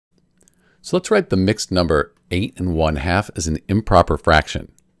So let's write the mixed number 8 1/2 as an improper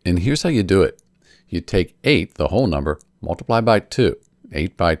fraction. And here's how you do it. You take 8, the whole number, multiply by 2.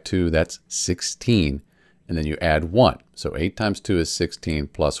 8 by 2, that's 16. And then you add 1. So 8 times 2 is 16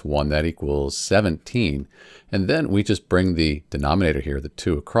 plus 1, that equals 17. And then we just bring the denominator here, the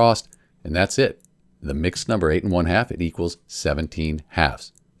 2 across, and that's it. The mixed number 8 1/2, it equals 17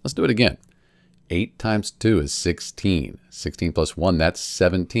 halves. Let's do it again. 8 times 2 is 16. 16 plus 1, that's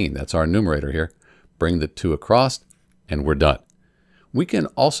 17. That's our numerator here. Bring the 2 across, and we're done. We can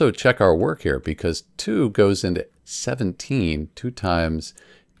also check our work here because 2 goes into 17. 2 times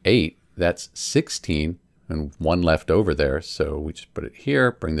 8, that's 16, and 1 left over there. So we just put it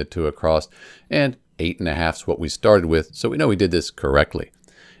here, bring the 2 across, and 8 1/2 is what we started with. So we know we did this correctly.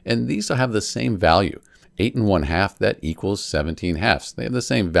 And these will have the same value. 8 1/2, that equals 17 halves. They have the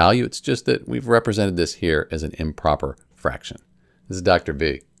same value. It's just that we've represented this here as an improper fraction. This is Dr.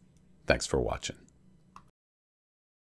 B. Thanks for watching.